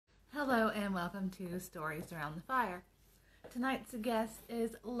Hello and welcome to Stories Around the Fire. Tonight's guest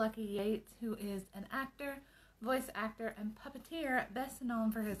is Lucky Yates, who is an actor, voice actor, and puppeteer best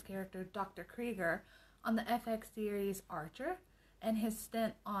known for his character Dr. Krieger on the FX series Archer and his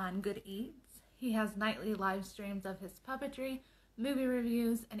stint on Good Eats. He has nightly live streams of his puppetry, movie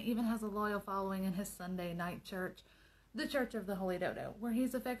reviews, and even has a loyal following in his Sunday night church, the Church of the Holy Dodo, where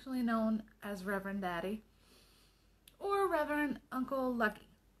he's affectionately known as Reverend Daddy or Reverend Uncle Lucky.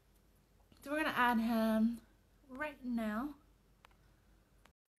 So we're going to add him right now.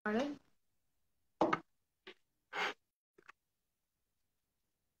 Started.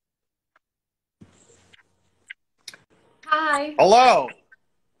 Hi. Hello.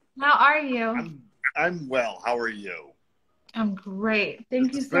 How are you? I'm well. How are you? I'm great.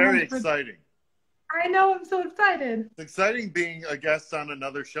 Thank you It's so much. very exciting. I know. I'm so excited. It's exciting being a guest on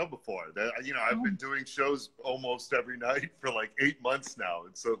another show before. I've been doing shows almost every night for like 8 months now,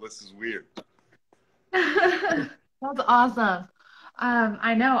 and so this is weird. That's awesome.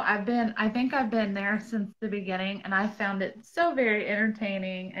 I know I think I've been there since the beginning, and I found it so very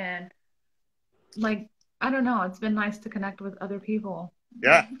entertaining and I don't know, it's been nice to connect with other people.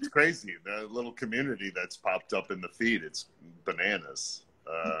 Yeah, it's crazy. The little community that's popped up in the feed, it's bananas.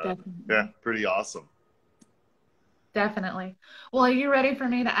 Yeah, pretty awesome. Definitely. Well, are you ready for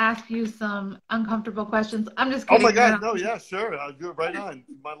me to ask you some uncomfortable questions? I'm just kidding. Oh my God, no, yeah, sure. I'll do it right on.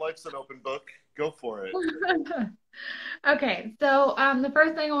 My life's an open book. Go for it. Okay, so the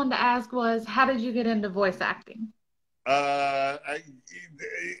first thing I wanted to ask was, how did you get into voice acting?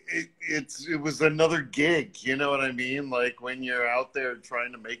 It was another gig. You know what I mean? Like when you're out there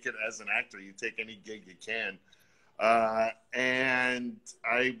trying to make it as an actor, you take any gig you can. And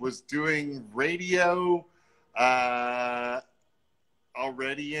I was doing radio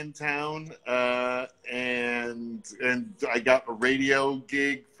already in town, and I got a radio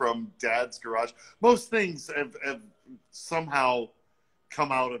gig from Dad's Garage. Most things have somehow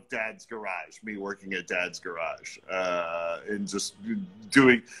come out of Dad's Garage, me working at Dad's Garage, and just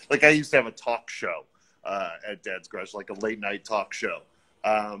doing, like I used to have a talk show at Dad's Garage, like a late night talk show.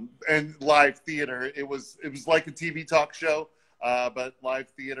 And live theater, it was like a TV talk show, but live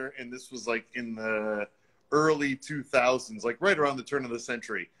theater, and this was like in the early 2000s, like right around the turn of the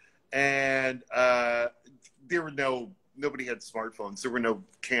century. And nobody had smartphones. There were no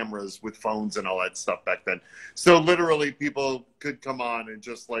cameras with phones and all that stuff back then. So literally people could come on and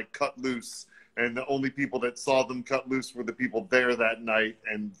just like cut loose. And the only people that saw them cut loose were the people there that night.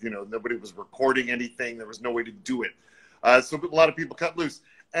 And, nobody was recording anything. There was no way to do it. So a lot of people cut loose.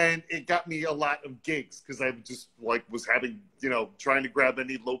 And it got me a lot of gigs because I just was having, trying to grab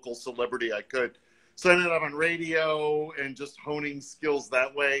any local celebrity I could. So I ended up on radio and just honing skills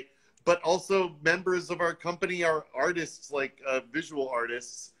that way. But also members of our company are artists, like visual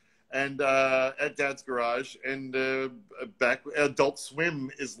artists, and at Dad's Garage. And back, Adult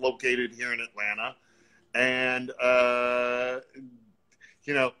Swim is located here in Atlanta. And,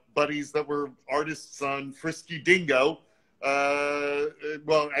 buddies that were artists on Frisky Dingo,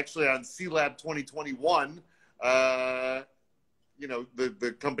 actually on C-Lab 2021, the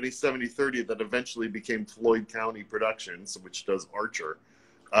company 7030 that eventually became Floyd County Productions, which does Archer.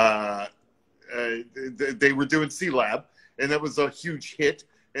 They were doing C-Lab, and that was a huge hit.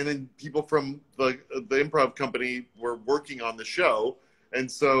 And then people from the improv company were working on the show, and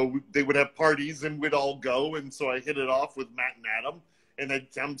so they would have parties, and we'd all go. And so I hit it off with Matt and Adam, and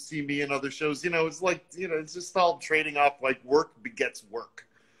they'd come see me in other shows. It's like it's just all trading off, like work begets work.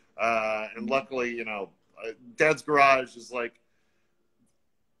 And luckily, Dad's Garage is like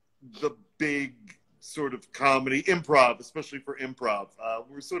the big sort of comedy improv, especially for improv.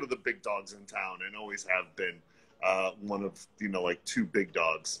 We're sort of the big dogs in town and always have been, one of, like two big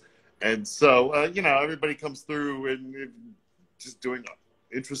dogs. And so, everybody comes through and just doing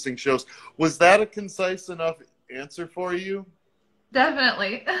interesting shows. Was that a concise enough answer for you?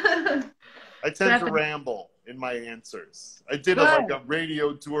 Definitely. I tend to ramble in my answers. I did a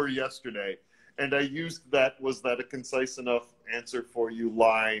radio tour yesterday, and I used was that a concise enough answer for you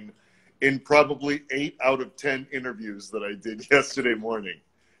line in probably 8 out of 10 interviews that I did yesterday morning,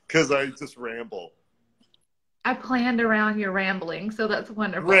 because I just ramble. I planned around your rambling, so that's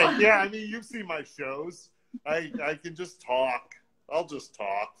wonderful. Right, yeah, I mean, you've seen my shows. I can just talk. I'll just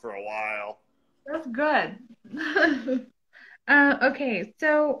talk for a while. That's good. Okay,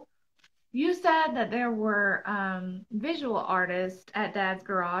 so you said that there were visual artists at Dad's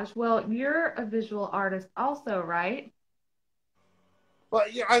Garage. Well, you're a visual artist also, right? Well,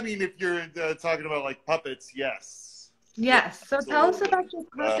 yeah, I mean, if you're talking about like puppets, yes. Yes. So tell us about your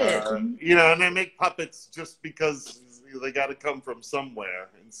puppets. And I make puppets just because, they got to come from somewhere.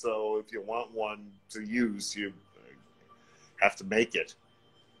 And so if you want one to use, you have to make it.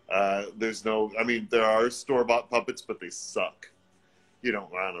 There's no, I mean, there are store-bought puppets, but they suck. You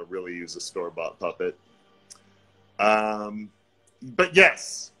don't want to really use a store-bought puppet. But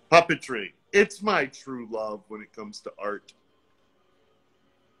yes, puppetry. It's my true love when it comes to art.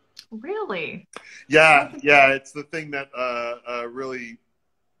 Really? Yeah, yeah, it's the thing that really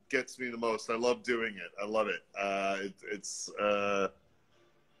gets me the most. I love doing it. I love it.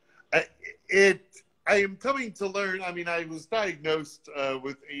 I, I am coming to learn. I mean, I was diagnosed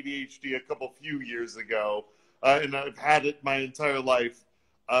with ADHD a few years ago, and I've had it my entire life.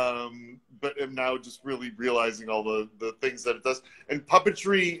 But am now just really realizing all the things that it does. And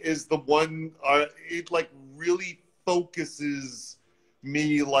puppetry is the one, it like really focuses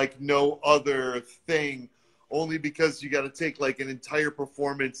me like no other thing, only because you got to take like an entire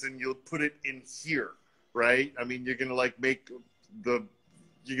performance and you'll put it in here, right? I mean, you're going to like you're going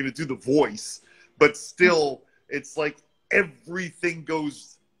to do the voice, but still it's like everything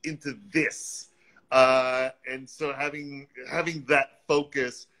goes into this. And so having that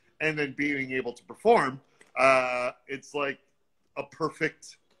focus and then being able to perform, it's like a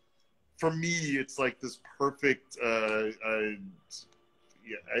perfect, for me, it's like this perfect,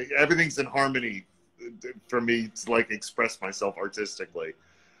 yeah, everything's in harmony for me to like express myself artistically.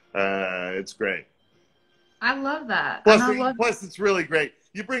 It's great. I love that. And Plus, I love plus it's really great.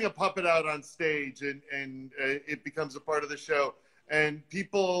 You bring a puppet out on stage and it becomes a part of the show. And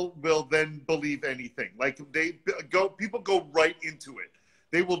people will then believe anything. Like people go right into it.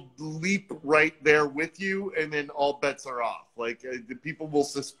 They will leap right there with you, and then all bets are off. Like the people will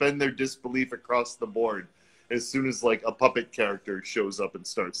suspend their disbelief across the board as soon as like a puppet character shows up and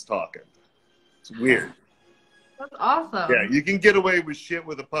starts talking. It's weird. That's Yeah, awesome. you can get away with shit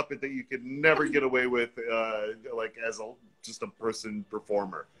with a puppet that you could never get away with, like as just a person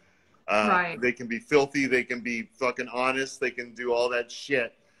performer. Right. They can be filthy. They can be fucking honest. They can do all that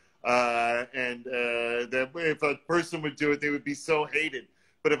shit. And that if a person would do it, they would be so hated.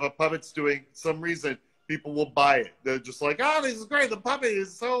 But if a puppet's doing some reason, people will buy it. They're just like, oh, this is great. The puppet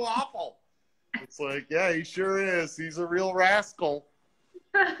is so awful. It's like, yeah, he sure is. He's a real rascal.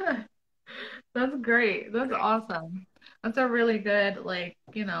 That's great. That's awesome. That's a really good, like,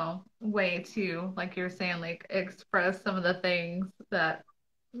 way to, like you're saying, like express some of the things that,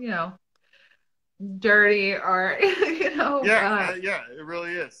 you know, dirty or, Yeah, yeah, it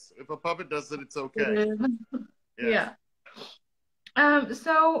really is. If a puppet does it, it's okay. Yeah. yeah.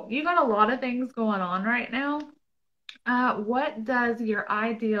 So you got a lot of things going on right now. What does your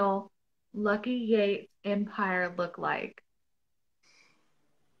ideal Lucky Yates empire look like?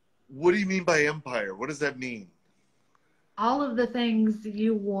 What do you mean by empire? What does that mean? All of the things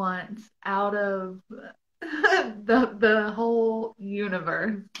you want out of the whole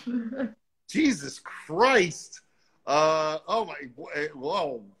universe. Jesus Christ. Oh my,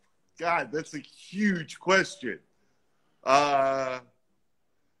 whoa. God, that's a huge question. What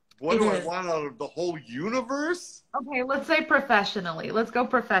It do I is. want out of the whole universe? Okay, let's say professionally. Let's go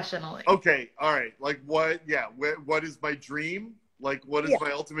professionally. Okay, all right. Like what? Yeah, what is my dream? Like what is Yeah.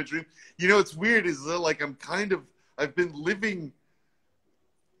 my ultimate dream? You know, it's weird is that like I've been living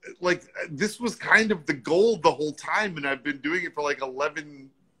like this was kind of the goal the whole time, and I've been doing it for like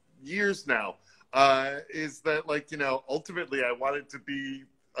 11 years now. Is that like, ultimately I wanted to be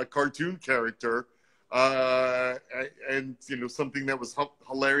a cartoon character, and something that was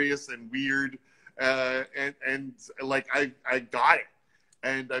hilarious and weird, and like I got it,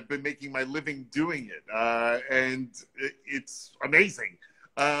 and I've been making my living doing it, and it's amazing.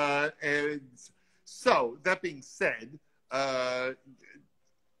 And so that being said,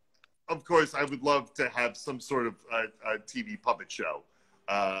 of course, I would love to have some sort of a TV puppet show.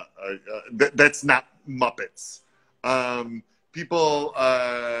 That's not Muppets. People,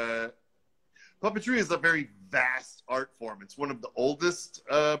 puppetry is a very vast art form. It's one of the oldest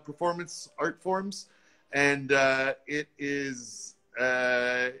performance art forms, and it is.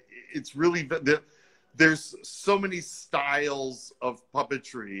 It's really there's so many styles of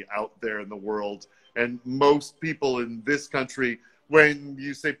puppetry out there in the world, and most people in this country, when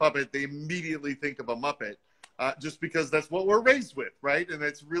you say puppet, they immediately think of a Muppet, just because that's what we're raised with, right? And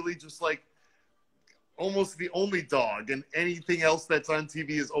it's really just like almost the only dog, and anything else that's on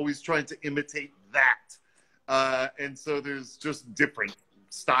TV is always trying to imitate that. And so there's just different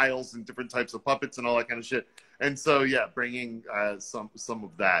styles and different types of puppets and all that kind of shit. And so, yeah, bringing some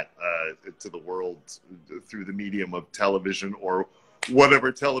of that to the world through the medium of television, or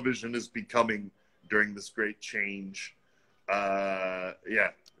whatever television is becoming during this great change.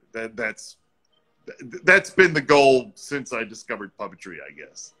 Yeah, that's that's been the goal since I discovered puppetry, I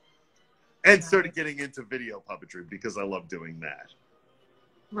guess. And Nice. started getting into video puppetry because I love doing that.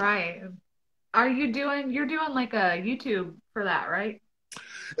 Right. You're doing like a YouTube for that, right?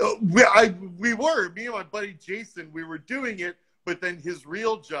 We were, me and my buddy Jason, we were doing it, but then his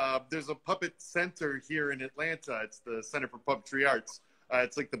real job, there's a puppet center here in Atlanta. It's the Center for Puppetry Arts.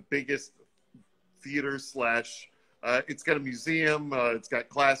 It's like the biggest theater slash, it's got a museum, it's got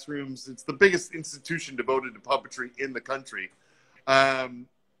classrooms. It's the biggest institution devoted to puppetry in the country.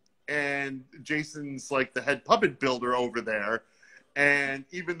 And Jason's like the head puppet builder over there. And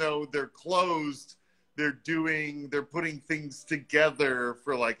even though they're closed, they're putting things together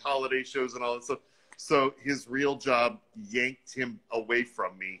for like holiday shows and all that stuff. So his real job yanked him away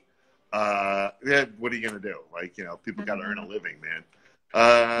from me. Yeah, what are you going to do? Like, people got to earn a living, man.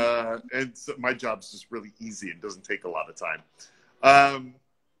 And so my job's just really easy. It doesn't take a lot of time.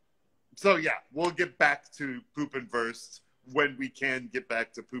 So yeah, we'll get back to Poop and Verse when we can get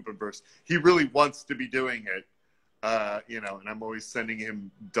back to Poop and Verse. He really wants to be doing it. And I'm always sending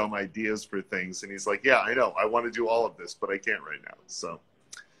him dumb ideas for things. And he's like, yeah, I know. I want to do all of this, but I can't right now. So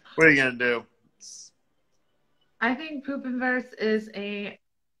what are you going to do? I think Poop and Verse is a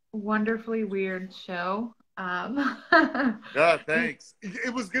wonderfully weird show. Yeah, thanks.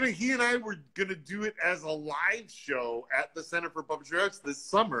 He and I were going to do it as a live show at the Center for Puppetry Arts this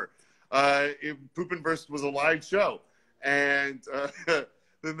summer. Poop and Verse was a live show. And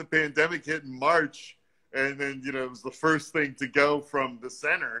then the pandemic hit in March. And then, it was the first thing to go from the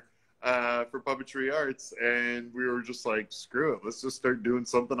Center for Puppetry Arts. And we were just like, screw it. Let's just start doing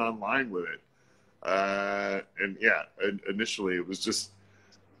something online with it. And yeah, initially it was just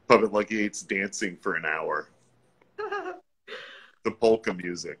Puppet Lucky Yates dancing for an hour. The polka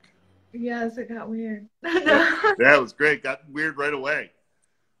music. Yes, it got weird. Yeah, it was great. Got weird right away.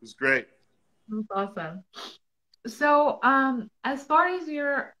 It was great. That's awesome. So, as far as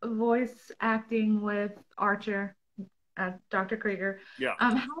your voice acting with Archer, Dr. Krieger, yeah.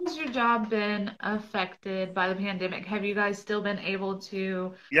 How has your job been affected by the pandemic? Have you guys still been able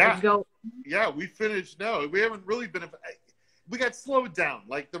to go? Yeah, we finished. No, we haven't really been. We got slowed down.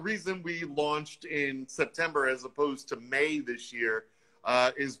 Like the reason we launched in September as opposed to May this year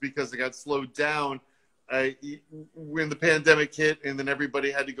is because it got slowed down. When the pandemic hit and then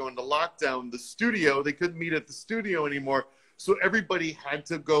everybody had to go into lockdown, they couldn't meet at the studio anymore. So everybody had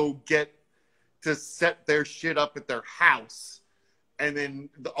to go to set their shit up at their house. And then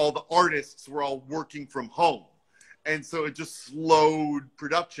all the artists were all working from home. And so it just slowed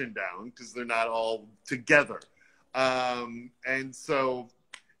production down because they're not all together. And so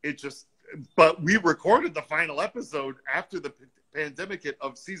but we recorded the final episode after the pandemic hit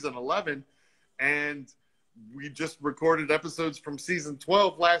of season 11. And we just recorded episodes from season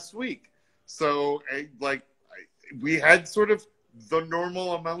 12 last week. So we had sort of the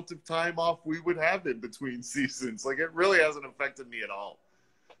normal amount of time off we would have in between seasons. Like it really hasn't affected me at all.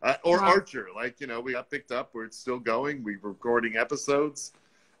 Wow. Archer, we got picked up. We're still going. We're recording episodes.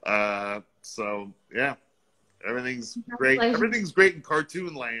 So yeah, everything's great. Everything's great in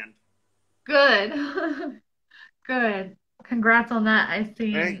cartoon land. Good. Good. Congrats on that. I've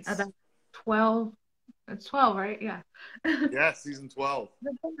seen Thanks. About 12. It's 12, right? Yeah. Yeah, season 12.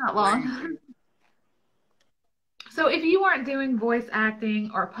 It's been that long. So if you weren't doing voice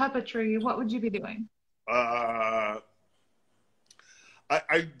acting or puppetry, what would you be doing? Do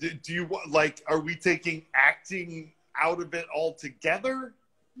you are we taking acting out of it altogether?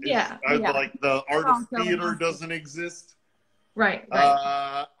 Yeah. Like the art of theater doesn't exist? Right.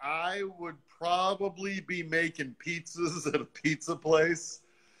 I would probably be making pizzas at a pizza place.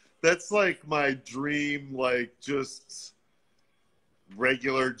 That's like my dream, just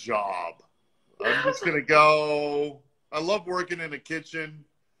regular job. I'm just going to go. I love working in a kitchen.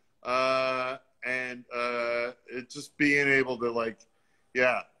 And it just being able to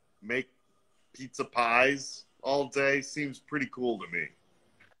make pizza pies all day seems pretty cool to me.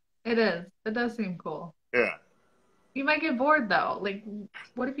 It is. It does seem cool. Yeah. You might get bored though.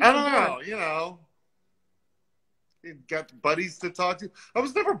 What if you I don't know, you got buddies to talk to. I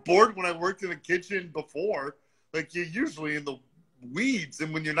was never bored when I worked in a kitchen before. You're usually in the weeds,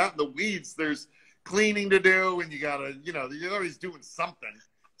 and when you're not in the weeds, there's cleaning to do, and you gotta, you're always doing something.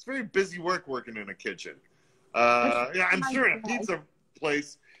 It's very busy working in a kitchen. I'm sure in a pizza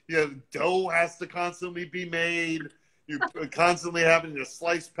place, the dough has to constantly be made. You're constantly having to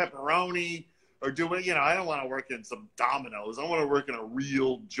slice pepperoni or do it. I don't want to work in some Domino's. I want to work in a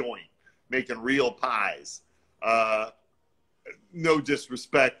real joint, making real pies. No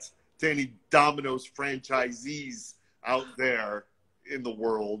disrespect to any Domino's franchisees out there in the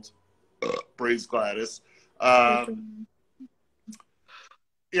world. Praise Gladys. Yes.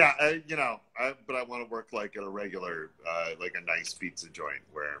 Yeah, but I want to work like at a regular, like a nice pizza joint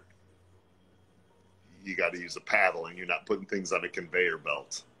where you got to use a paddle and you're not putting things on a conveyor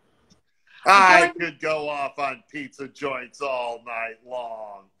belt. I could go off on pizza joints all night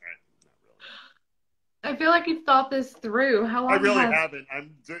long. I feel like you've thought this through. How I long really has... haven't.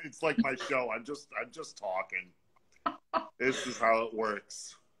 It's like my show. I'm just talking. This is how it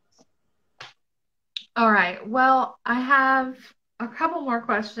works. All right. Well, I have a couple more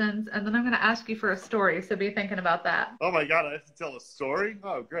questions, and then I'm going to ask you for a story. So be thinking about that. Oh my God, I have to tell a story?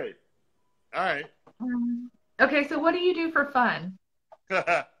 Oh, great. All right. Okay. So what do you do for fun?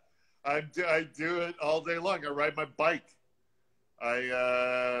 I do it all day long. I ride my bike.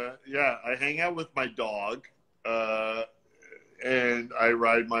 I hang out with my dog, and I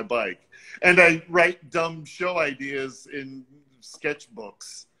ride my bike, and I write dumb show ideas in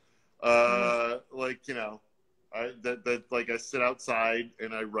sketchbooks. Like like I sit outside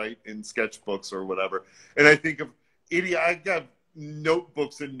and I write in sketchbooks or whatever, and I think of I got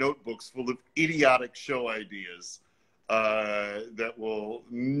notebooks and notebooks full of idiotic show ideas that will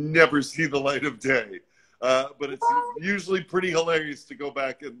never see the light of day. But it's usually pretty hilarious to go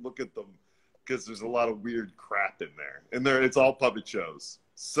back and look at them because there's a lot of weird crap in there. And it's all puppet shows.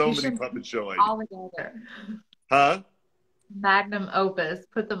 So many puppet show ideas. All together. Huh? Magnum opus.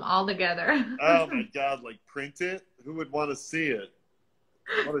 Put them all together. Oh my God, like print it? Who would want to see it?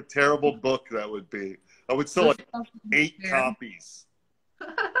 What a terrible book that would be. I would sell like 8 copies.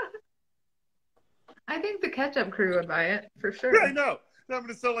 I think the ketchup crew would buy it for sure. Yeah, I know. I'm going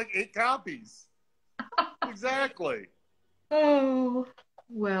to sell like 8 copies. Exactly. Oh,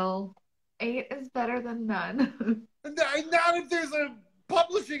 well, 8 is better than none. Not if there's a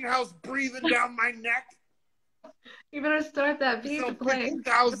publishing house breathing down my neck. You better start that pizza place.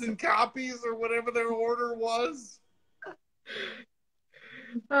 50,000 copies or whatever their order was.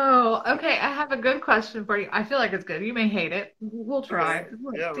 Oh, okay. I have a good question for you. I feel like it's good. You may hate it. We'll try.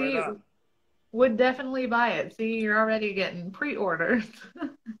 Okay. Yeah, right on. Would definitely buy it. See, you're already getting pre-orders.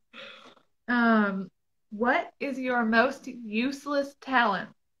 What is your most useless talent?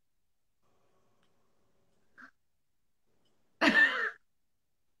 I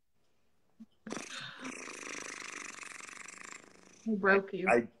broke you.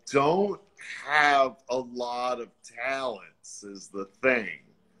 I don't have a lot of talents is the thing.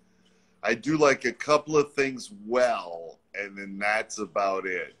 I do like a couple of things well, and then that's about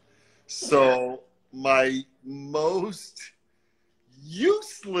it. So my most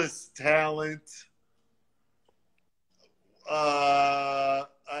useless talent, I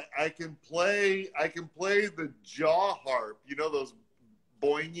can play the jaw harp. You know those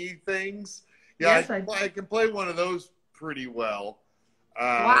boingy things? Yeah, Yes, I can play one of those pretty well.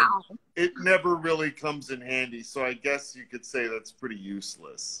 Wow. It never really comes in handy, so I guess you could say that's pretty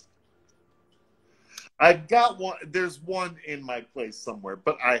useless. I've got one. There's one in my place somewhere,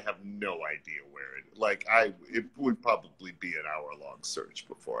 but I have no idea where it. It would probably be an hour-long search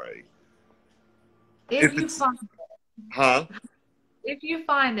before I. If you find it. Huh? If you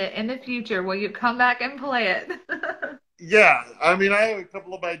find it in the future, will you come back and play it? Yeah, I mean, I have a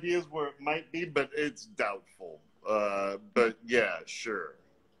couple of ideas where it might be, but it's doubtful. But yeah, sure.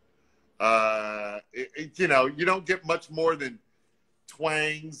 You don't get much more than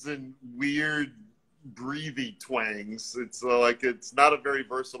twangs and weird breathy twangs. It's it's not a very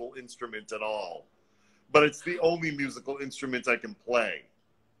versatile instrument at all, but it's the only musical instrument I can play.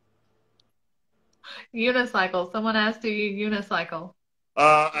 Unicycle. Someone asked, do you unicycle?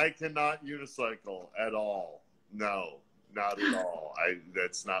 I cannot unicycle at all. No, not at all.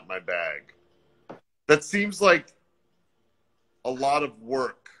 That's not my bag. That seems like a lot of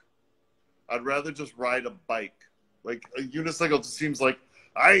work. I'd rather just ride a bike. Like a unicycle just seems like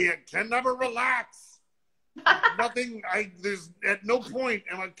I can never relax. Nothing. There's at no point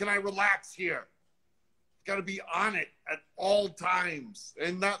can I relax here. Got to be on it at all times,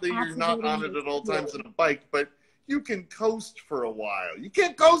 and not that you're not on it at all times on a bike, but you can coast for a while. You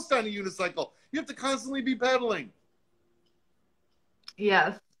can't coast on a unicycle. You have to constantly be pedaling.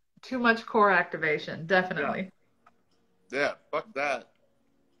 Yes, too much core activation, definitely. Yeah, fuck that.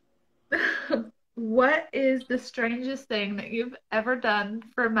 What is the strangest thing that you've ever done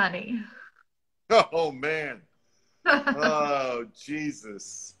for money? Oh man. Oh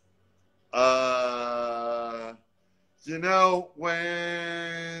Jesus.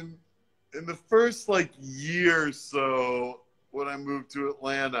 When in the first year or so when I moved to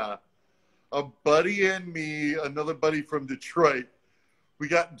Atlanta, a buddy and me, another buddy from Detroit, we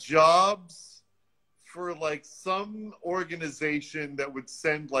got jobs for like some organization that would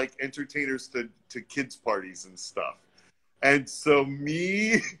send like entertainers to kids parties and stuff. And so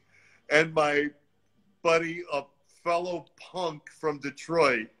me and my buddy, a fellow punk from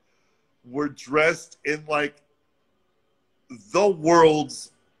Detroit, were dressed in like the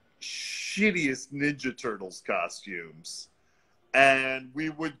world's shittiest Ninja Turtles costumes. And we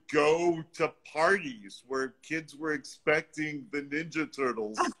would go to parties where kids were expecting the Ninja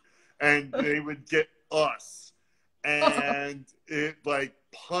Turtles and they would get us. And it like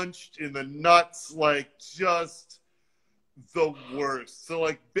punched in the nuts, like just the worst. So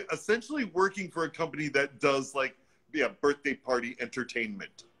like essentially working for a company that does like, yeah, birthday party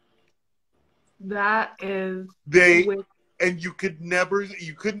entertainment. That is And you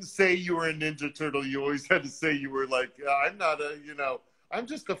couldn't say you were a Ninja Turtle. You always had to say you were like, I'm not a, I'm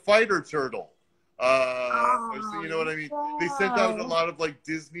just a fighter turtle. So you know what I mean? They sent out a lot of like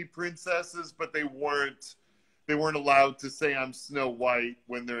Disney princesses, but they weren't allowed to say I'm Snow White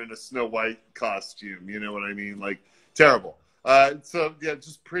when they're in a Snow White costume. You know what I mean? Like terrible. So yeah,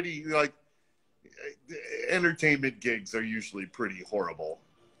 just pretty like entertainment gigs are usually pretty horrible.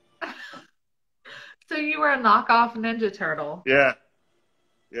 So you were a knockoff Ninja Turtle. Yeah.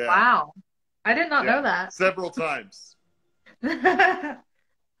 Yeah. Wow. I did not know that. Several times.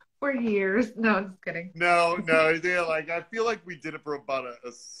 For years. No, I'm just kidding. No. Yeah, like I feel like we did it for about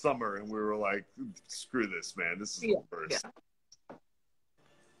a summer, and we were like, "Screw this, man! This is the worst."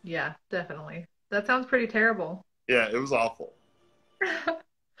 Yeah, definitely. That sounds pretty terrible. Yeah, it was awful.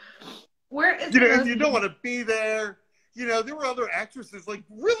 Where is you don't want to be there. There were other actresses, like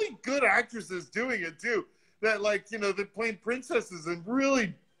really good actresses, doing it too. That like they're playing princesses and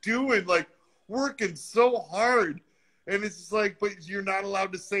really doing like working so hard. And it's just like, but you're not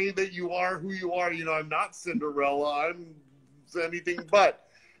allowed to say that you are who you are. I'm not Cinderella. I'm anything but.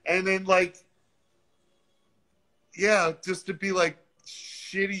 And then like, yeah, just to be like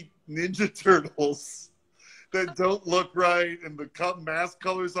shitty Ninja Turtles that don't look right and the mask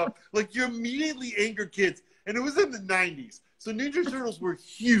colors off. Like you immediately anger kids. And it was in the 90s. So Ninja Turtles were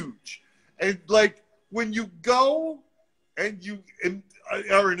huge. And like when you go and you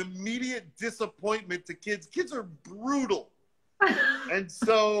are an immediate disappointment to kids. Kids are brutal. And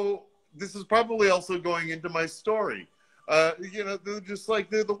so this is probably also going into my story. They're just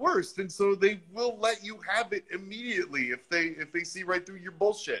like, they're the worst. And so they will let you have it immediately if they see right through your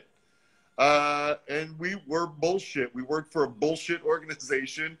bullshit. And we were bullshit. We worked for a bullshit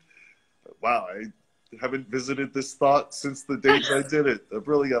organization. Wow, I haven't visited this thought since the day I did it. I've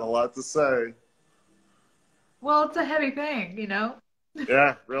really got a lot to say. Well, it's a heavy thing,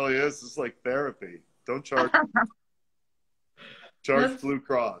 Yeah, it really is. It's like therapy. Don't charge Blue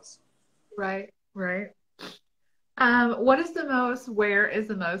Cross. Right. Where is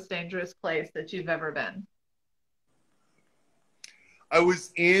the most dangerous place that you've ever been? I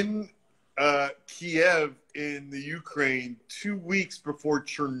was in Kiev in the Ukraine 2 weeks before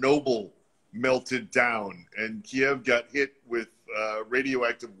Chernobyl melted down, and Kiev got hit with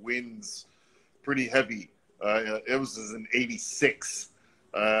radioactive winds pretty heavy. It was in '86.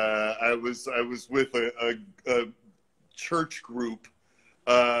 I was with a church group,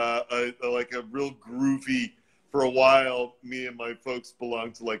 like a real groovy. For a while, me and my folks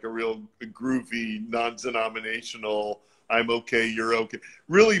belonged to like a real groovy, non-denominational. I'm okay, you're okay.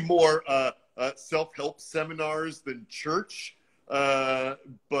 Really more self-help seminars than church.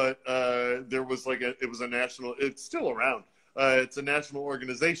 But there was like it was a national. It's still around. It's a national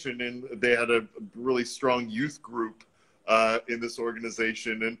organization, and they had a really strong youth group in this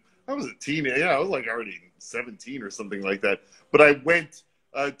organization. And I was a teenager. Yeah, I was like already 17 or something like that. But I went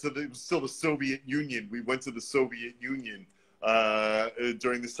it was still the Soviet Union. We went to the Soviet Union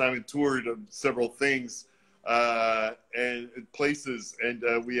during this time and toured several things and places. And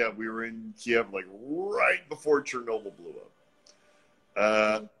we were in Kiev like right before Chernobyl blew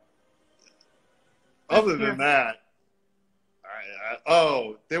up. Other than that,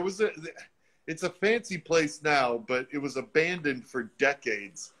 there was it's a fancy place now, but it was abandoned for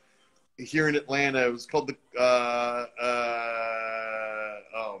decades here in Atlanta. It was called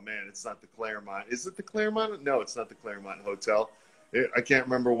it's not the Claremont. Is it the Claremont? No, it's not the Claremont Hotel. I can't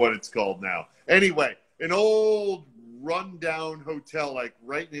remember what it's called now. Anyway, an old rundown hotel, like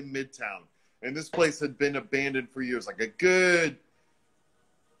right in Midtown. And this place had been abandoned for years,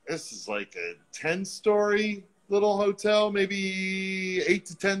 this is like a 10-story little hotel, maybe 8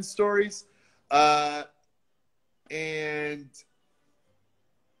 to 10 stories. And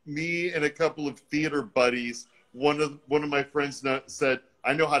me and a couple of theater buddies, one of my friends said,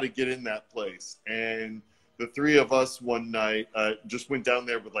 I know how to get in that place. And the three of us one night just went down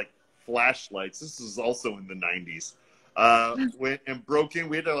there with like flashlights. This is also in the 90s. Went and broke in.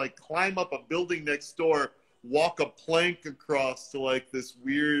 We had to like climb up a building next door, walk a plank across to like this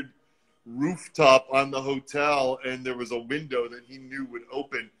weird rooftop on the hotel, and there was a window that he knew would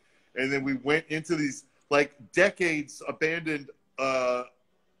open. And then we went into these like decades abandoned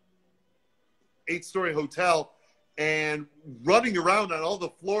 8-story hotel, and running around on all the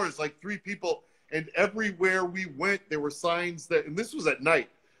floors like 3 people. And everywhere we went, there were signs that, and this was at night,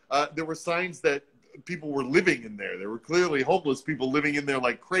 there were signs that people were living in there. There were clearly homeless people living in there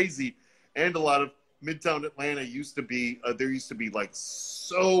like crazy. And a lot of Midtown Atlanta used to be, there used to be like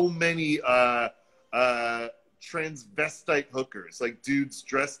so many transvestite hookers, like dudes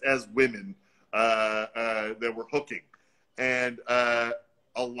dressed as women that were hooking. And a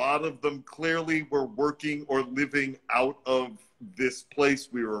lot of them clearly were working or living out of this place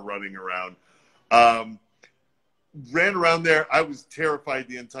we were running around. Ran around there. I was terrified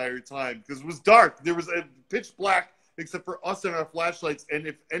the entire time because it was dark. There was a pitch black except for us and our flashlights. And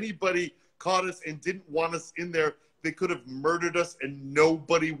if anybody caught us and didn't want us in there, they could have murdered us, and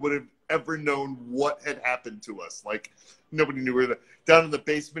nobody would have ever known what had happened to us. Like, nobody knew we were there. Down in the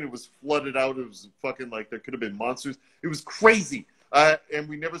basement, it was flooded out. It was fucking like there could have been monsters. It was crazy. And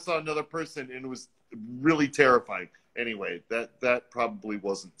we never saw another person, and it was really terrifying. Anyway, that probably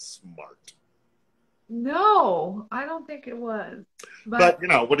wasn't smart. No, I don't think it was. But you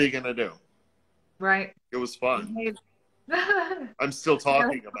know, what are you going to do? Right. It was fun. I'm still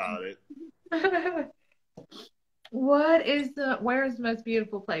talking about it. Where's the most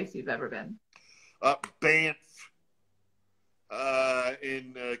beautiful place you've ever been? Banff,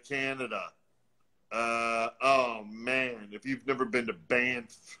 in Canada. Oh man, if you've never been to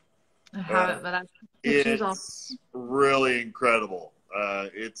Banff, I haven't, but it's really incredible.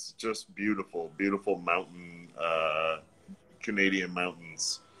 It's just beautiful, beautiful mountain, Canadian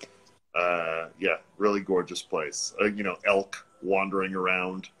mountains. Yeah, really gorgeous place. You know, elk wandering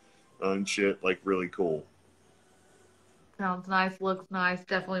around and shit, like really cool. Sounds nice, looks nice.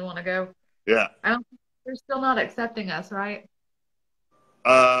 Definitely want to go. Yeah. I don't think they're still not accepting us, right?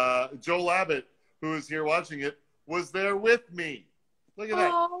 Joel Abbott, who is here watching it, was there with me. Look at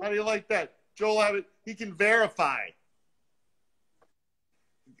that. How do you like that? Joel Abbott, he can verify.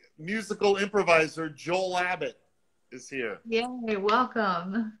 Musical improviser Joel Abbott is here. Yay,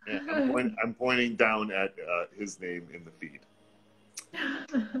 welcome. Yeah, I'm pointing down at his name in the feed.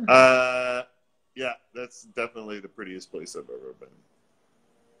 Yeah, that's definitely the prettiest place I've ever been.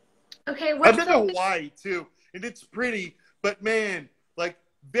 Okay, I've been to Hawaii too, and it's pretty, but man, like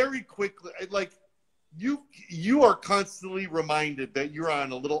very quickly, like you are constantly reminded that you're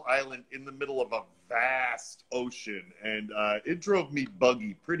on a little island in the middle of a vast ocean, and it drove me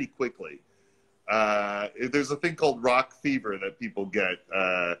buggy pretty quickly. There's a thing called rock fever that people get,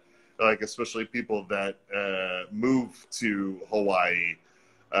 like especially people that move to Hawaii.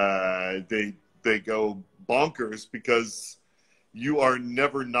 They go bonkers because you are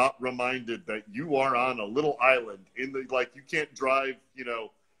never not reminded that you are on a little island in the, like, you can't drive, you know,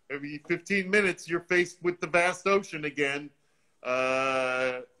 every 15 minutes you're faced with the vast ocean again.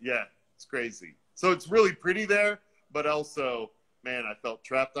 Yeah, it's crazy. So it's really pretty there, but also, man, I felt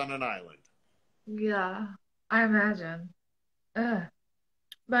trapped on an island. Yeah, I imagine.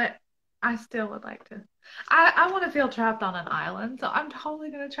 But I still would like to. I want to feel trapped on an island, so I'm totally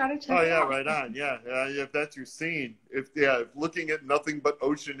going to try to check it out. Right on. Yeah, if that's your scene. If looking at nothing but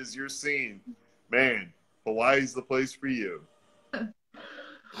ocean is your scene, man, Hawaii's the place for you.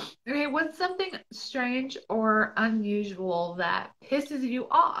 Okay, what's something strange or unusual that pisses you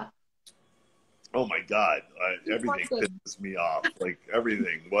off? Oh my God, everything pisses me off. Like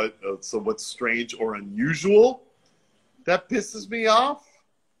everything. So what's strange or unusual that pisses me off?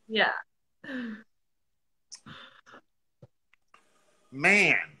 Yeah.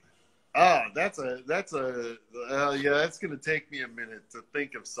 Man, that's gonna take me a minute to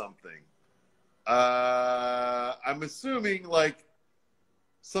think of something. I'm assuming like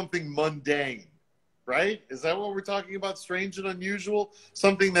something mundane, right? Is that what we're talking about? Strange and unusual?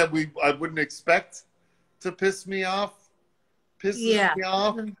 Something that I wouldn't expect to piss me off? Pisses me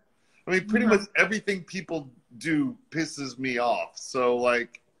off? I mean, pretty much everything people do pisses me off. So,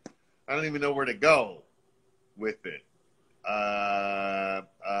 like, I don't even know where to go with it.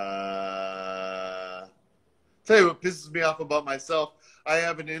 Tell you what pisses me off about myself. I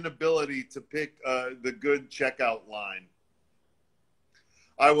have an inability to pick the good checkout line.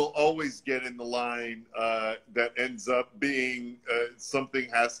 I will always get in the line that ends up being something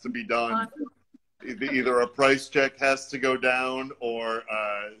has to be done. Either a price check has to go down, or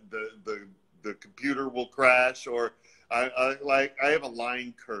the computer will crash, or I have a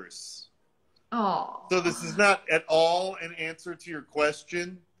line curse. Oh. So this is not at all an answer to your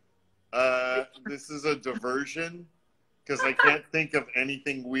question. This is a diversion because I can't think of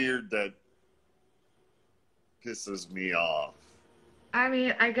anything weird that pisses me off. I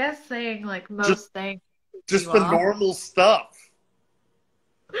mean, I guess saying like Just most things piss just you the off. normal stuff.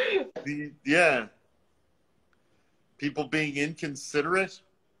 Yeah, people being inconsiderate.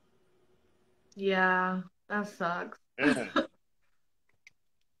 Yeah, that sucks. Yeah.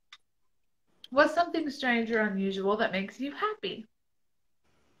 What's something strange or unusual that makes you happy?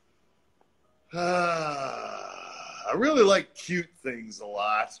 I really like cute things a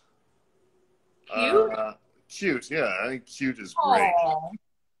lot. Cute? Cute, yeah, I think cute is great. Oh.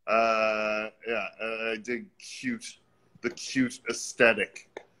 Yeah, I dig the cute aesthetic.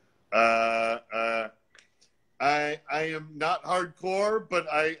 Uh, uh, I am not hardcore, but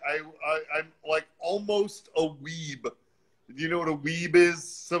I'm like almost a weeb. Do you know what a weeb is?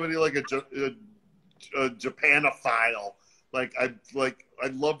 Somebody like a Japanophile. I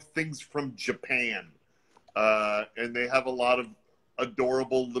love things from Japan, and they have a lot of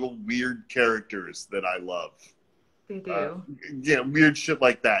adorable little weird characters that I love. They Uh, do. yeah, weird shit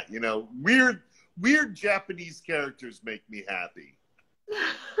like that. You know, weird Japanese characters make me happy.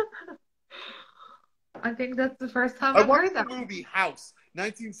 I think that's the first time I I've watched heard the that. movie House,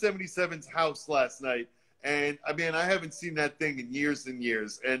 1977's House last night, and I mean, I haven't seen that thing in years and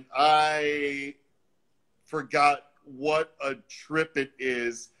years, and I forgot what a trip it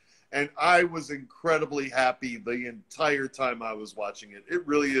is, and I was incredibly happy the entire time I was watching it. It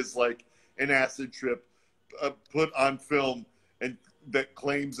really is like an acid trip put on film and that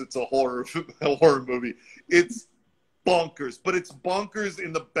claims it's a horror a horror movie. It's bonkers, but it's bonkers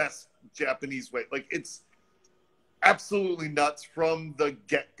in the best Japanese way. Like it's absolutely nuts from the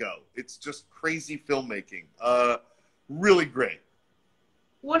get-go. It's just crazy filmmaking. Really great.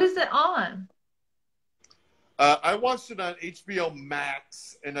 What is it on? I watched it on HBO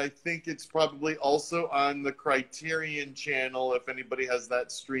Max, and I think it's probably also on the Criterion channel if anybody has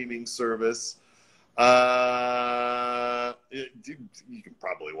that streaming service. You can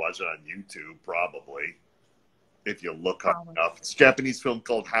probably watch it on YouTube, probably, if you look hard Probably. enough. It's a Japanese film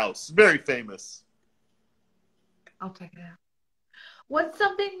called House. Very famous. I'll check it out. What's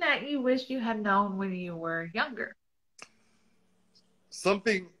something that you wish you had known when you were younger?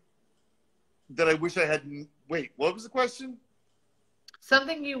 Something that I wish I had. Wait, what was the question?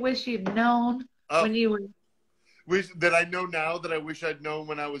 Something you wish you'd known Oh, when you were, that I know now that I wish I'd known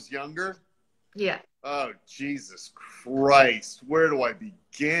when I was younger. yeah. Oh, Jesus Christ. Where do I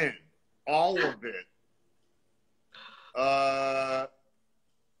begin? All of it.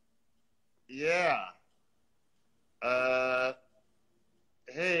 Yeah.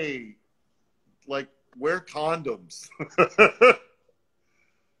 Hey, like, wear condoms.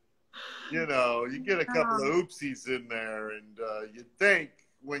 You know, you get a couple of oopsies in there, and you think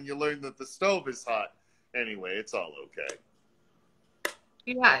when you learn that the stove is hot. Anyway, it's all okay.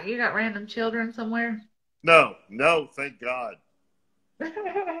 You got random children somewhere? No, thank God.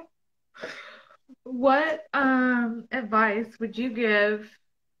 What advice would you give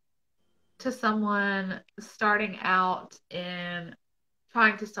to someone starting out in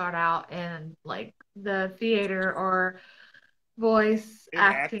trying to start out in like the theater or voice In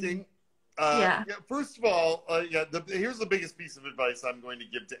acting? acting, Yeah. yeah, first of all, here's the biggest piece of advice I'm going to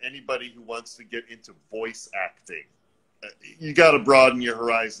give to anybody who wants to get into voice acting. You got to broaden your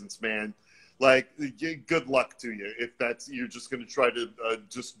horizons, man. Like, good luck to you if that's you're just going to try to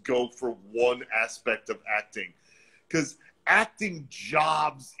just go for one aspect of acting, because acting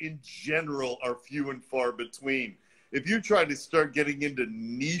jobs in general are few and far between. If you try to start getting into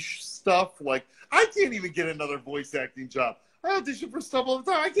niche stuff, like I can't even get another voice acting job. I audition for stuff all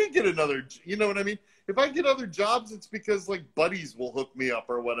the time. I can't get another, you know what I mean? If I get other jobs, it's because like buddies will hook me up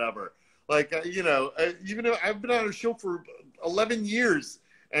or whatever. Like, even though I've been on a show for 11 years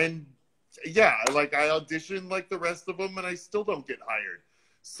and yeah, like I audition like the rest of them and I still don't get hired.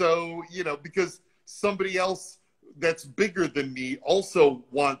 So, because somebody else that's bigger than me also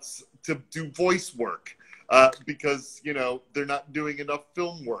wants to do voice work because, they're not doing enough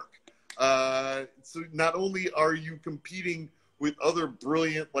film work. So not only are you competing with other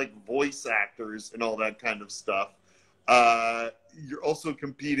brilliant like voice actors and all that kind of stuff, you're also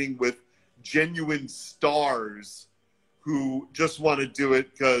competing with genuine stars who just want to do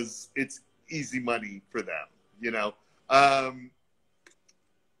it because it's easy money for them.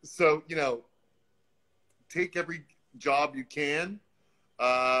 So take every job you can.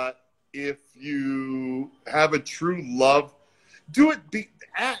 If you have a true love, do it.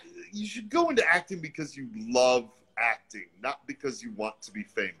 You should go into acting because you love acting, not because you want to be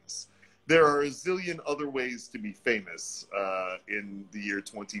famous. There are a zillion other ways to be famous in the year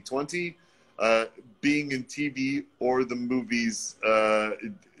 2020. Being in TV or the movies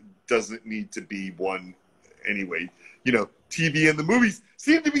doesn't need to be one anyway. You know, TV and the movies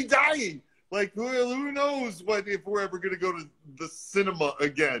seem to be dying. Like, who knows what if we're ever going to go to the cinema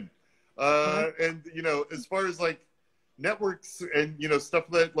again? And, you know, as far as like networks and, you know, stuff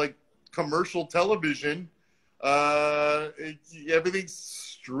that like commercial television, everything's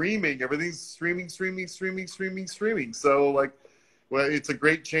streaming. So, like, well, it's a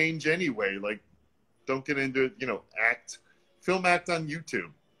great change anyway. Like, don't get into it, you know, film act on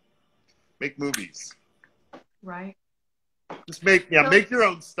YouTube. Make movies. Right. Just make your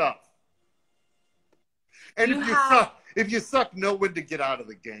own stuff. And if you suck, know when to get out of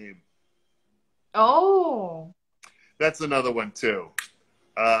the game. Oh. That's another one too.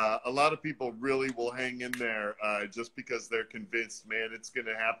 A lot of people really will hang in there just because they're convinced, man, it's going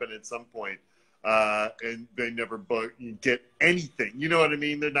to happen at some point. And they never get anything. You know what I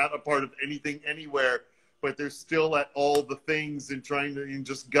mean? They're not a part of anything anywhere, but they're still at all the things and trying to and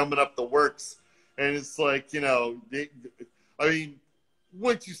just gumming up the works. And it's like, you know, I mean,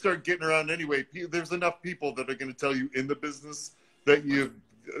 once you start getting around anyway, there's enough people that are going to tell you in the business that you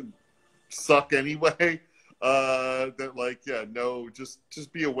suck anyway. That like, yeah, no, just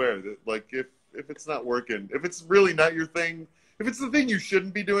be aware that like if it's not working, if it's really not your thing, if it's the thing you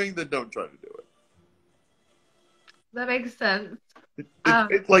shouldn't be doing, then don't try to do it. That makes sense.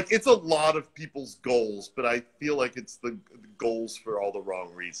 It's a lot of people's goals, but I feel like it's the goals for all the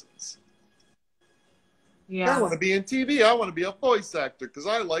wrong reasons. Yeah. I want to be in TV. I want to be a voice actor because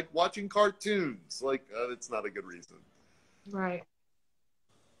I like watching cartoons. Like, it's not a good reason. Right.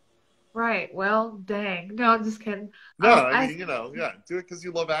 Right. Well, dang. No, I'm just kidding. No, I mean, you know, yeah, do it because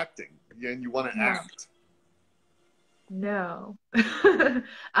you love acting and you want to act. No.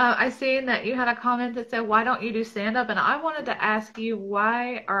 I seen that you had a comment that said, why don't you do stand-up? And I wanted to ask you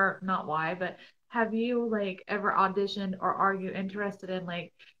why, or not why, but have you like ever auditioned or are you interested in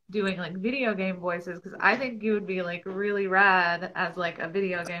like doing like video game voices? Because I think you would be like really rad as like a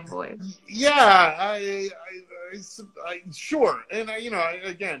video game voice. Yeah, I sure. And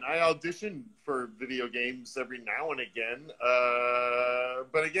I audition for video games every now and again.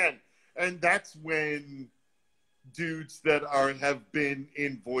 But again, and that's when dudes that have been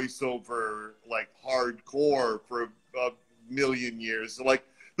in voiceover like hardcore for a million years, like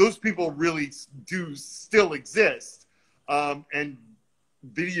those people really do still exist. And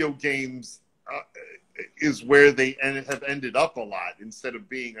video games is where they have ended up a lot instead of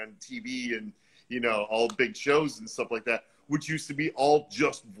being on TV and, you know, all big shows and stuff like that, which used to be all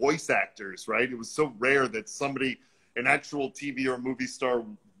just voice actors, right? It was so rare that an actual TV or movie star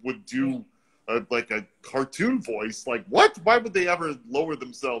would do like a cartoon voice. Like, what? Why would they ever lower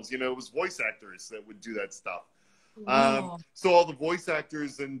themselves? You know, it was voice actors that would do that stuff. So all the voice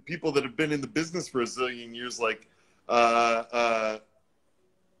actors and people that have been in the business for a zillion years, like,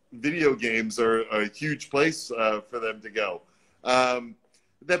 video games are a huge place for them to go.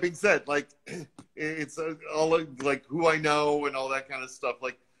 That being said, like, it's all like who I know and all that kind of stuff.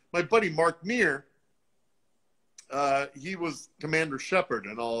 Like my buddy Mark Meir, he was Commander Shepard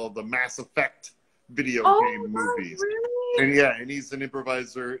in all the Mass Effect video game movies. Really? And he's an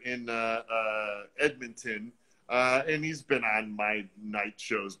improviser in Edmonton. And he's been on my night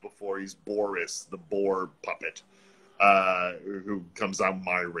shows before. He's Boris, the boar puppet. Who comes on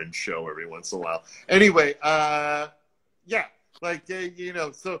Myron's show every once in a while. Anyway, yeah, like, you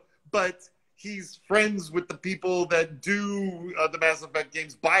know, so, but he's friends with the people that do the Mass Effect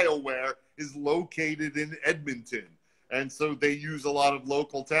games. BioWare is located in Edmonton. And so they use a lot of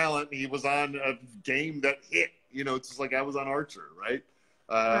local talent. He was on a game that hit, you know, it's just like I was on Archer, right?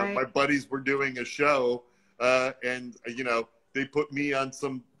 Right. My buddies were doing a show, and, you know, they put me on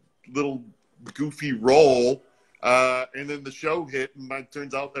some little goofy role. And then the show hit, and it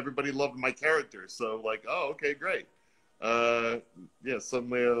turns out everybody loved my character. So, like, oh, okay, great. Yeah,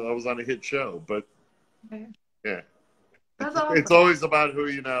 suddenly I was on a hit show. But, yeah. That's awesome. It's always about who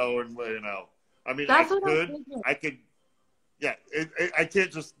you know and what you know. I mean, I could, yeah. I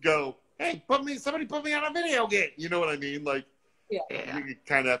can't just go, hey, somebody put me on a video game. You know what I mean? Like, Yeah. you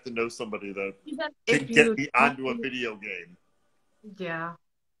kind of have to know somebody that If can get me onto a video game. Yeah.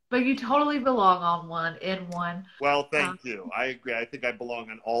 But you totally belong in one. Well, thank you. I agree. I think I belong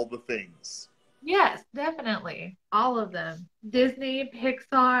on all the things. Yes, definitely. All of them. Disney,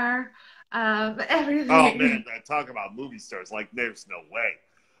 Pixar, everything. Oh, man, talk about movie stars. Like, there's no way.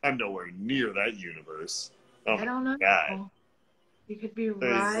 I'm nowhere near that universe. Oh, I don't know. God. You could be It's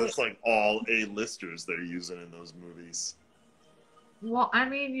right. just like all A-listers they're using in those movies. Well, I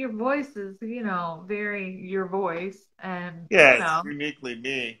mean, your voice is, very your voice, and Yeah, it's uniquely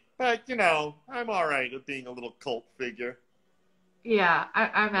me. But, I'm all right at being a little cult figure. yeah,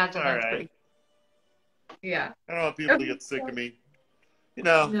 I It's imagine all that's right. pretty. Yeah. I don't want people to Okay. get sick of me. You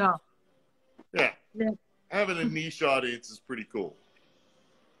know, No. yeah, No, having a niche audience is pretty cool.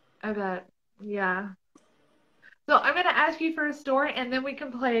 I bet. Yeah. So I'm gonna ask you for a story, and then we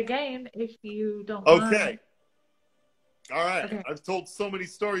can play a game if you don't mind. Okay. All right. Okay. I've told so many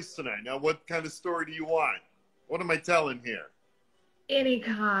stories tonight. Now, what kind of story do you want? What am I telling here? Any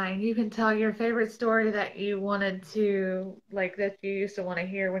kind. You can tell your favorite story that you wanted to, like, that you used to want to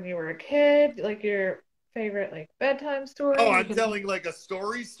hear when you were a kid, like your favorite, like, bedtime Oh, story. You I'm can telling like a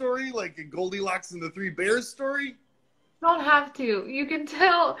story, like a Goldilocks and the Three Bears story? don't have to. You can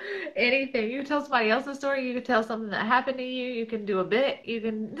tell anything. You can tell somebody else's story. You can tell something that happened to you. You can do a bit. You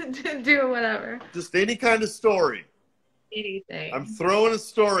can do whatever. Just any kind of story. I'm Anything. throwing a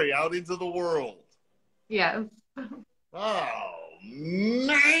story out into the world. Yes. Oh,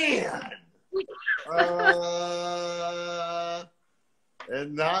 man. Uh,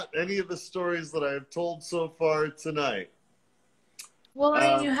 and not any of the stories that I've told so far tonight. Well, I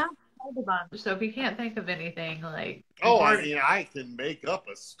mean, Um, you have told a bunch, so if you can't think of anything, like, oh, I important. mean, I can make up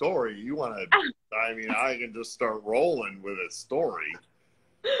a story. I can just start rolling with a story.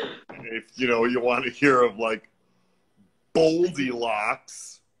 If, you want to hear of like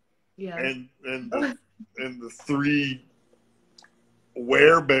Goldilocks Yes. and the three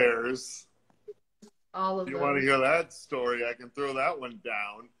werebears. All of If you want to those. hear that story, I can throw that one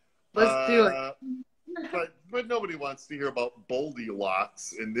down. Let's do it. But nobody wants to hear about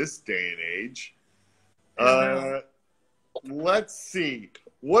Goldilocks in this day and age. I don't know. Let's see.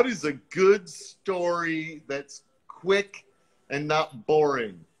 What is a good story that's quick and not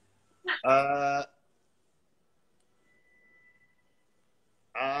boring? I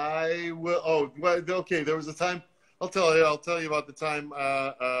will. Oh, well, okay. There was a time. I'll tell you about the time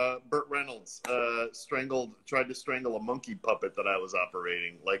Burt Reynolds tried to strangle a monkey puppet that I was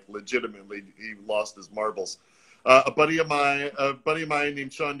operating. Like legitimately, he lost his marbles. A buddy of mine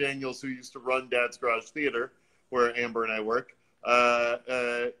named Sean Daniels, who used to run Dad's Garage Theater, where Amber and I work.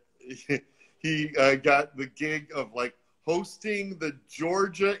 He got the gig of like hosting the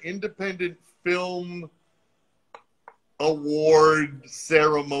Georgia Independent Film Award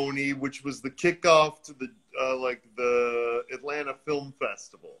ceremony, which was the kickoff to the Atlanta Film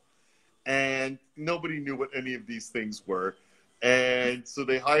Festival, and nobody knew what any of these things were, and so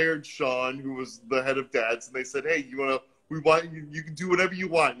they hired Sean, who was the head of Dad's, and they said, "Hey, we want you. You can do whatever you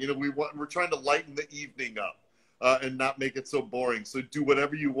want. We're trying to lighten the evening up and not make it so boring. So do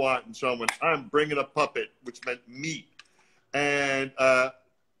whatever you want." And Sean went, "I'm bringing a puppet," which meant meat, and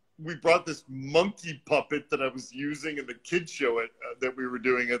we brought this monkey puppet that I was using in the kids show that we were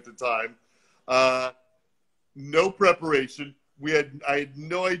doing at the time. No preparation. I had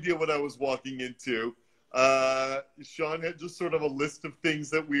no idea what I was walking into. Sean had just sort of a list of things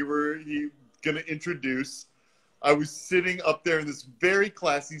that he going to introduce. I was sitting up there in this very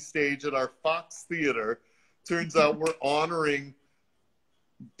classy stage at our Fox Theater. Turns out we're honoring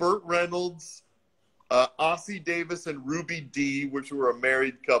Burt Reynolds, Ossie Davis and Ruby Dee, which were a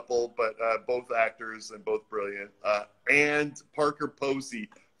married couple, but both actors and both brilliant, and Parker Posey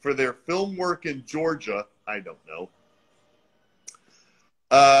for their film work in Georgia. I don't know.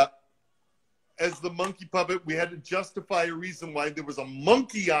 As the monkey puppet, we had to justify a reason why there was a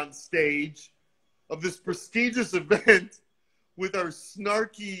monkey on stage of this prestigious event with our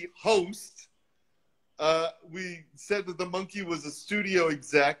snarky host. We said that the monkey was a studio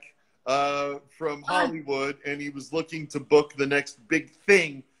exec from Hollywood, and he was looking to book the next big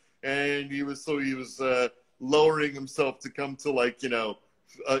thing, and he was lowering himself to come to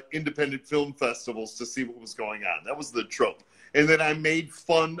independent film festivals to see what was going on. That was the trope. And then I made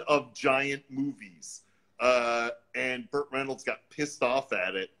fun of giant movies, and Burt Reynolds got pissed off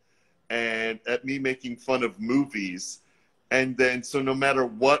at it and at me making fun of movies. And then, so no matter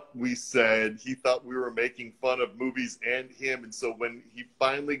what we said, he thought we were making fun of movies and him. And so when he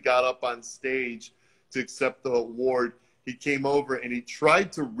finally got up on stage to accept the award, he came over and he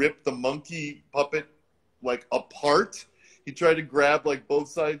tried to rip the monkey puppet apart. He tried to grab both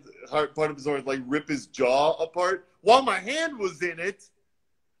sides, part of his arm, rip his jaw apart. While my hand was in it,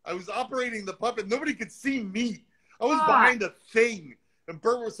 I was operating the puppet. Nobody could see me. I was behind a thing. And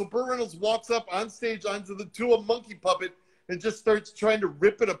Burt Reynolds walks up on stage to a monkey puppet and just starts trying to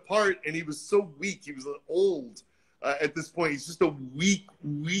rip it apart. And he was so weak. He was old at this point. He's just a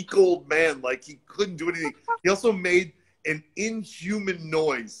weak old man. He couldn't do anything. He also made an inhuman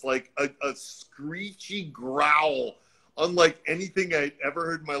noise, like a screechy growl, unlike anything I'd ever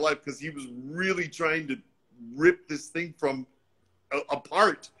heard in my life, because he was really trying to rip this thing from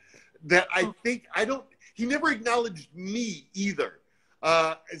apart. That I think, he never acknowledged me either.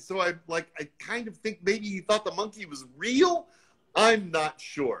 And so I kind of think maybe he thought the monkey was real. I'm not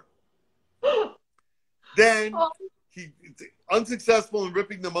sure. Then he, unsuccessful in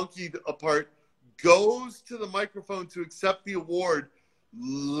ripping the monkey apart, goes to the microphone to accept the award,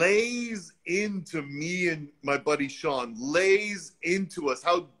 lays into me and my buddy Sean, lays into us.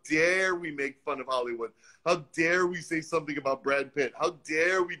 How dare we make fun of Hollywood? How dare we say something about Brad Pitt? How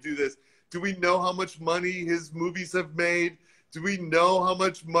dare we do this? Do we know how much money his movies have made? Do we know how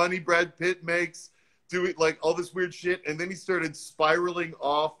much money Brad Pitt makes? Do we, like, all this weird shit? And then he started spiraling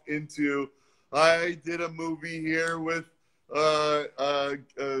off into, I did a movie here with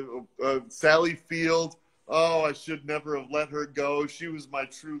Sally Field. Oh, I should never have let her go. She was my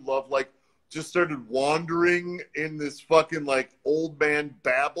true love. Like, just started wandering in this fucking, like, old man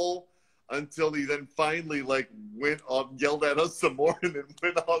babble until he then finally, like, went off, yelled at us some more, and then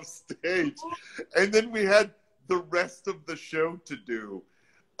went off stage. And then we had the rest of the show to do,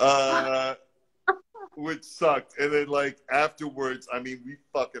 which sucked. And then, like, afterwards, I mean, we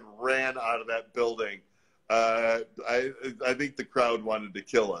fucking ran out of that building. I think the crowd wanted to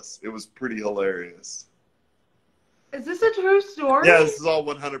kill us. It was pretty hilarious. Is this a true story? Yeah, this is all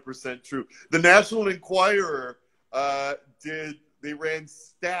 100% true. The National Enquirer they ran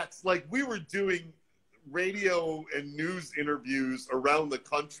stats. Like, we were doing radio and news interviews around the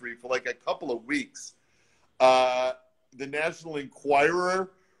country for like a couple of weeks. The National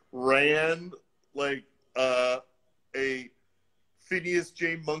Enquirer ran like a Phineas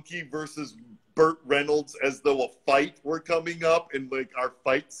J. Monkey versus Burt Reynolds as though a fight were coming up, and like our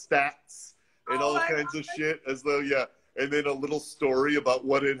fight stats and all kinds of shit, as though, yeah. And then a little story about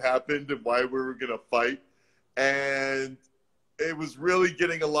what had happened and why we were going to fight. And it was really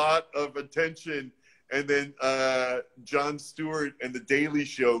getting a lot of attention. And then Jon Stewart and The Daily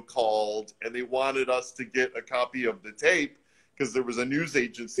Show called, and they wanted us to get a copy of the tape because there was a news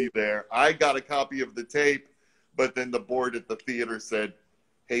agency there. I got a copy of the tape, but then the board at the theater said,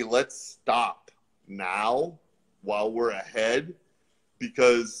 hey, let's stop now while we're ahead,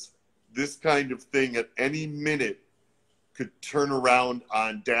 because this kind of thing at any minute could turn around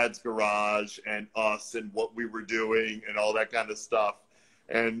on Dad's Garage and us and what we were doing and all that kind of stuff.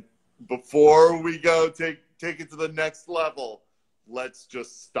 And before we go take it to the next level, let's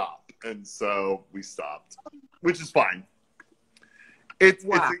just stop. And so we stopped, which is fine.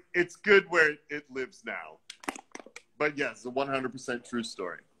 It's good where it lives now. But yes, a 100% true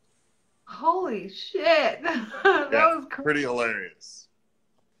story. Holy shit. That was crazy. Pretty hilarious.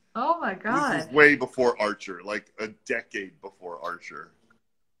 Oh my God. This is way before Archer, like a decade before Archer.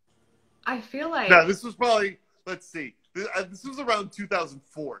 I feel like... No, this was probably, let's see. This was around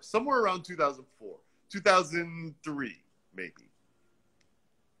 2004. Somewhere around 2004. 2003, maybe.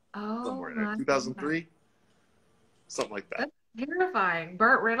 Oh, somewhere there. 2003? Something like that. That's terrifying.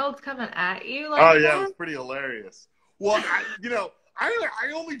 Burt Reynolds coming at you like that? Yeah, that? it was pretty hilarious. Well,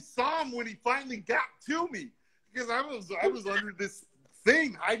 I only saw him when he finally got to me, because I was under this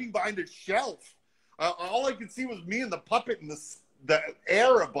thing hiding behind a shelf. All I could see was me and the puppet and the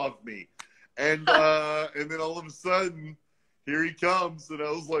air above me, and then all of a sudden, here he comes, and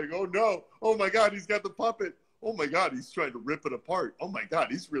I was like, oh no, oh my God, he's got the puppet. Oh my God, he's trying to rip it apart. Oh my God,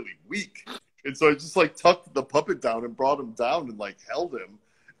 he's really weak. And so I just like tucked the puppet down and brought him down and like held him,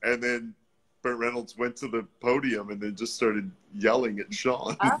 and then Burt Reynolds went to the podium and then just started yelling at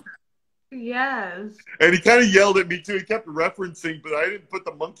Sean. Yes. And he kind of yelled at me too. He kept referencing, but I didn't put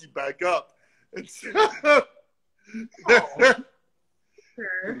the monkey back up. It's Sure.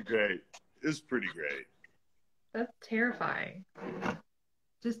 pretty great. It was pretty great. That's terrifying.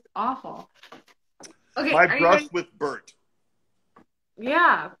 Just awful. Okay. My brush with Burt.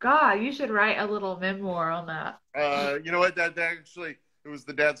 Yeah, God, you should write a little memoir on that. You know what? That actually, it was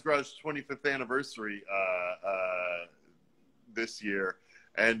the Dad's Garage 25th anniversary this year,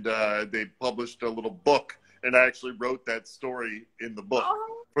 and they published a little book, and I actually wrote that story in the book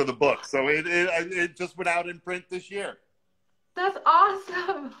for the book. So it just went out in print this year. That's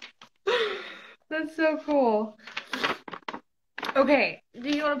awesome. That's so cool. Okay, do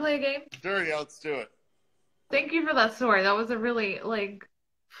you want to play a game? Sure, yeah, let's do it. Thank you for that story. That was a really, like,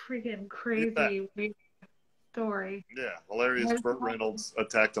 freaking crazy weird story. Yeah, hilarious Burt Reynolds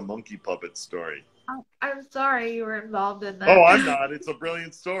attacked a monkey puppet story. I'm sorry you were involved in that. Oh, I'm not. It's a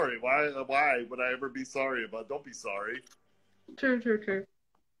brilliant story. Why would I ever be sorry about it? Don't be sorry. True.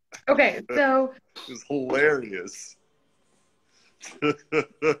 Okay, so... It was hilarious.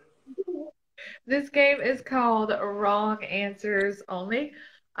 This game is called Wrong Answers Only.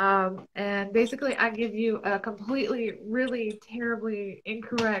 And basically, I give you a completely, really terribly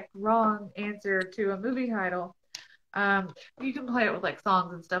incorrect, wrong answer to a movie title. You can play it with like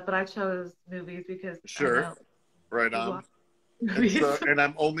songs and stuff, but I chose movies because I Sure. know Right you on. watch movies. And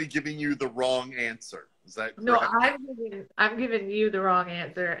I'm only giving you the wrong answer. Is that No, correct? I'm giving you the wrong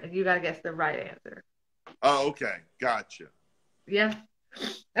answer, and you gotta guess the right answer. Oh, okay. Gotcha. Yeah.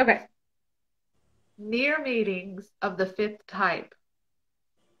 Okay. Near meetings of the fifth type.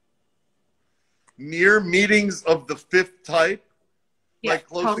 Near meetings of the fifth type, Yes. like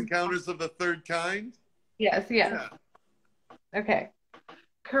Close Encounters of the Third Kind. Yes. Yes. Yeah. Okay.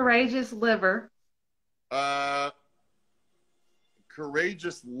 Courageous liver.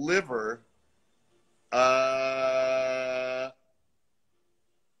 Courageous liver.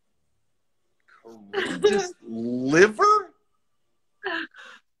 Courageous liver?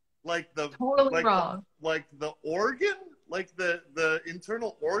 Like the Totally wrong. like the organ? Like the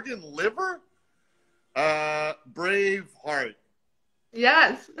internal organ liver? Brave heart.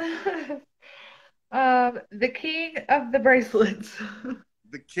 Yes. The king of the bracelets.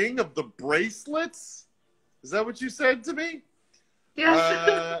 The king of the bracelets? Is that what you said to me?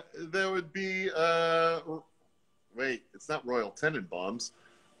 Yes. There would be wait, it's not Royal Tenenbaums.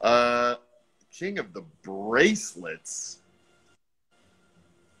 King of the bracelets.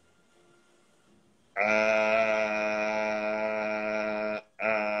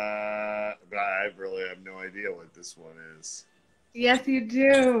 I really have no idea what this one is. Yes, you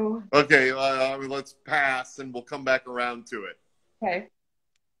do. Okay, let's pass and we'll come back around to it. Okay.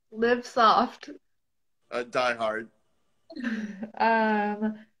 Live soft. Die Hard.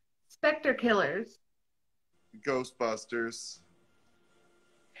 Spectre killers. Ghostbusters.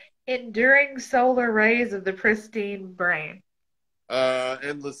 Enduring solar rays of the pristine brain.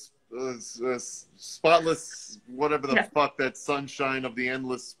 Endless, spotless, whatever the Yeah. fuck that sunshine of the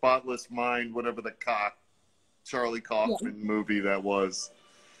endless, spotless mind, whatever the Charlie Kaufman movie that was.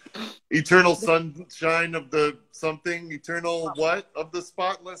 Eternal sunshine of the something, eternal what of the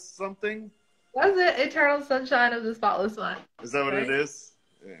spotless something? Was it Eternal Sunshine of the Spotless Mind? Is that what Right? it is?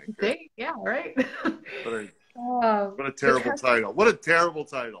 Yeah, great. Yeah, right. What a terrible title. What a terrible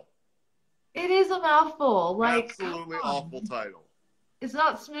title. It is a mouthful. Like, Absolutely come on. awful title. It's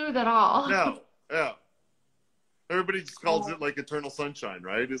not smooth at all. No, yeah. Everybody just calls it like Eternal Sunshine,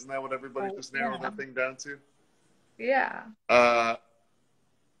 right? Isn't that what everybody just narrowed that thing down to? Yeah.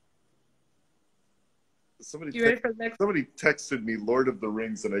 Somebody You ready for the next? Somebody texted me Lord of the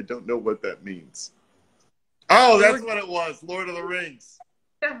Rings, and I don't know what that means. Oh, that's what it was. Lord of the Rings.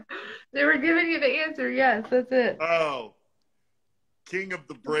 Yeah. They were giving you the answer. Yes, that's it. Oh. King of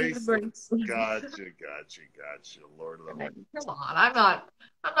the Bracelets. Gotcha. Lord of the Rings. Come on. I'm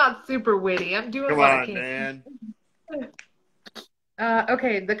not super witty. I'm doing Come what I on, can. man.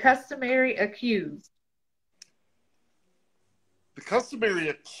 Okay, the customary accused. The customary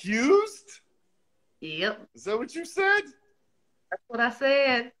accused? Yep. Is that what you said? That's what I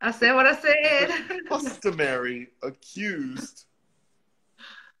said. I said what I said. The customary accused.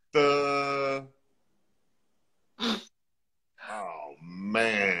 Oh,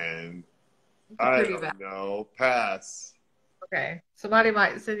 man. I don't know. Pass. Okay. Somebody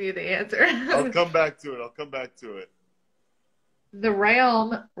might send you the answer. I'll come back to it. The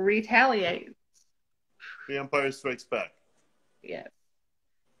realm retaliates. The Empire Strikes Back. Yes.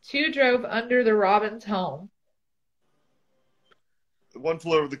 Two drove under the robin's home. One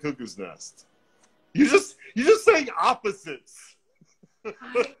Flew Over the Cuckoo's Nest. You just saying opposites.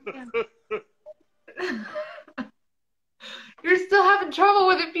 You're still having trouble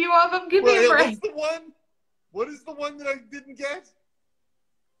with a few of them. Give me a break. What's the one? What is the one that I didn't get?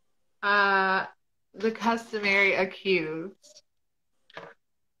 The customary accused.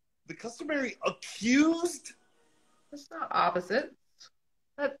 The customary accused? That's not opposites.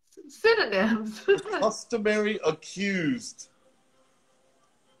 That's synonyms. The customary accused.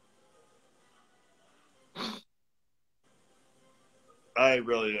 I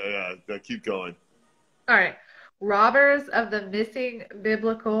really, keep going. All right. Robbers of the missing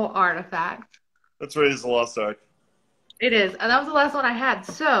biblical artifact. That's Raiders of the Lost Ark. It is. And that was the last one I had.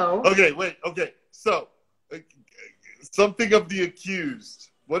 So. Okay, wait. Okay. So, something of the accused.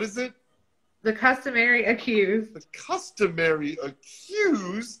 What is it? The customary accused. The customary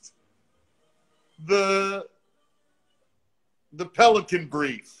accused? The Pelican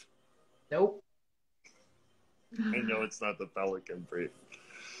Brief. Nope. I know it's not the Pelican Brief.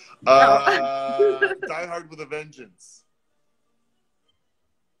 Die Hard with a Vengeance.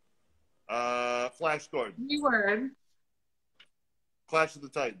 Flash Gordon. New word. Clash of the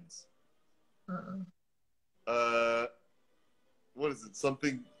Titans. Uh-uh. What is it?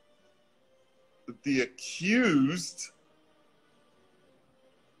 Something. The Accused.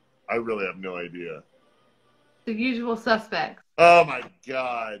 I really have no idea. The Usual Suspects. Oh my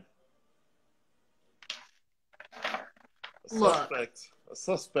god. A Look. suspect. A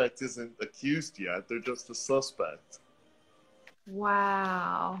suspect isn't accused yet. They're just a suspect.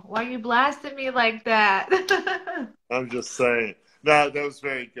 Wow. Why you blasting me like that? I'm just saying. No, that was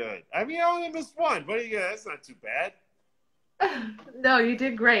very good. I mean, I only missed one. What do you? That's not too bad. No, you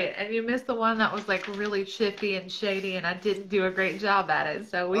did great. And you missed the one that was like really shifty and shady, and I didn't do a great job at it.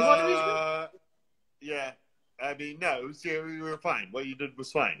 So we want to be sure. Yeah. I mean, no, it was, yeah, we were fine. What you did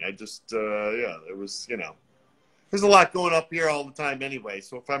was fine. I just, yeah, there was, there's a lot going up here all the time anyway.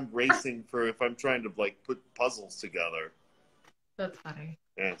 So if I'm if I'm trying to like put puzzles together, That's funny.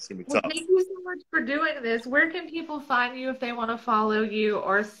 yeah, it's gonna be Well, tough. thank you so much for doing this. Where can people find you if they want to follow you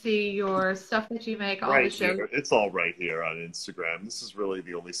or see your stuff that you make, all the Right shows? here, it's all right here on Instagram. This is really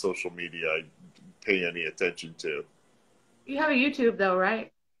the only social media I pay any attention to. You have a YouTube though,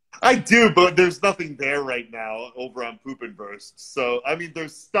 right? I do, but there's nothing there right now over on Poop and Burst. So, I mean,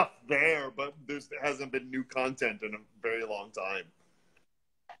 there's stuff there, but there hasn't been new content in a very long time.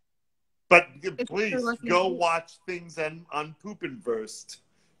 But It's still please looking go good. watch things on Poop and Burst.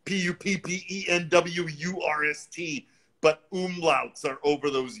 PUPPENWURST. But umlauts are over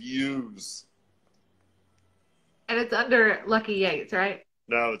those U's. And it's under Lucky Yates, right?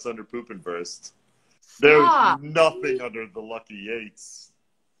 No, it's under Poop and Burst. There's Stop. nothing under the Lucky Yates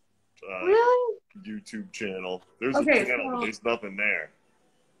Really? YouTube channel. There's a Okay, channel, but so there's nothing there.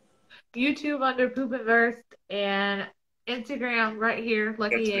 YouTube under Poop and Verse and Instagram right here,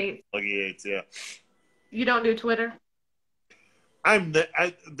 Lucky That's me, Yates. Lucky Yates, yeah. You don't do Twitter? I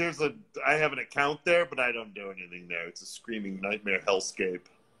have an account there, but I don't do anything there. It's a screaming nightmare hellscape.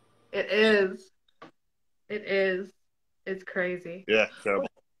 It is. It is. It's crazy. Yeah, terrible.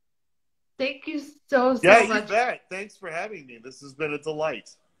 Thank you so Yeah, you much. bet. Thanks for having me. This has been a delight.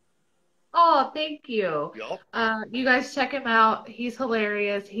 Oh, thank you. Yup. You guys check him out. He's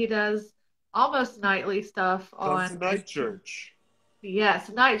hilarious. He does almost nightly stuff Comes to on night church. Yes,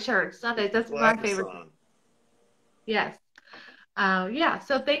 night church Sundays. That's my Flag favorite. song. Yes. Yeah.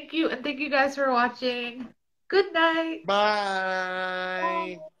 So thank you, and thank you guys for watching. Good night.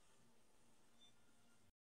 Bye. Bye.